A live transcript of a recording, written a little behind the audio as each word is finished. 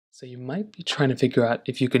So you might be trying to figure out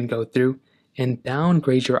if you can go through and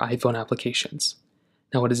downgrade your iPhone applications.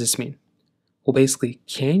 Now, what does this mean? Well, basically,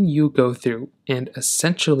 can you go through and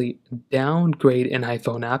essentially downgrade an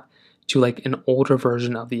iPhone app to like an older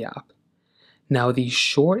version of the app? Now, the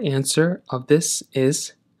short answer of this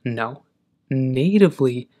is no.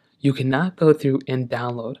 Natively, you cannot go through and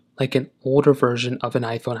download like an older version of an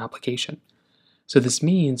iPhone application. So this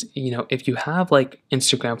means, if you have like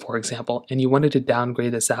Instagram, for example, and you wanted to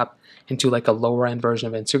downgrade this app into like a lower end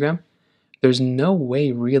version of Instagram, there's no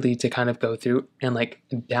way really to kind of go through and like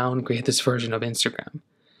downgrade this version of Instagram.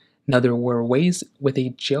 Now, there were ways with a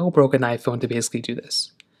jailbroken iPhone to basically do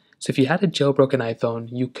this. So if you had a jailbroken iPhone,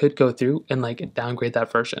 you could go through and like downgrade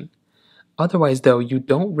that version. Otherwise, though, you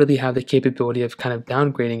don't really have the capability of kind of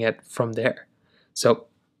downgrading it from there. So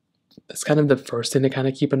that's kind of the first thing to kind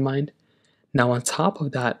of keep in mind. Now, on top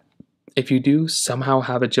of that, if you do somehow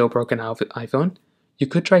have a jailbroken iPhone, you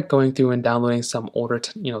could try going through and downloading some older,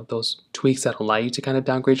 those tweaks that allow you to kind of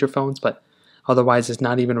downgrade your phones, but otherwise it's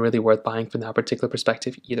not even really worth buying from that particular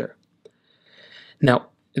perspective either. Now,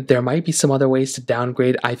 there might be some other ways to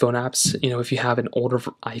downgrade iPhone apps. If you have an older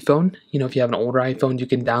iPhone, if you have an older iPhone, you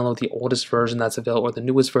can download the oldest version that's available or the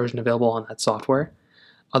newest version available on that software.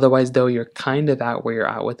 Otherwise, though, you're kind of at where you're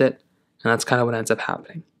at with it, and that's kind of what ends up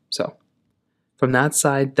happening. So from that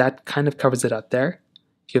side, that kind of covers it up there.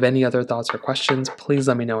 If you have any other thoughts or questions, please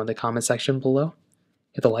let me know in the comment section below.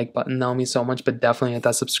 Hit the like button, that'll mean so much, but definitely hit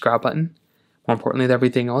that subscribe button. More importantly than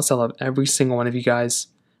everything else, I love every single one of you guys.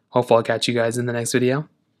 Hopefully I'll catch you guys in the next video.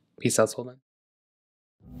 Peace out, till then.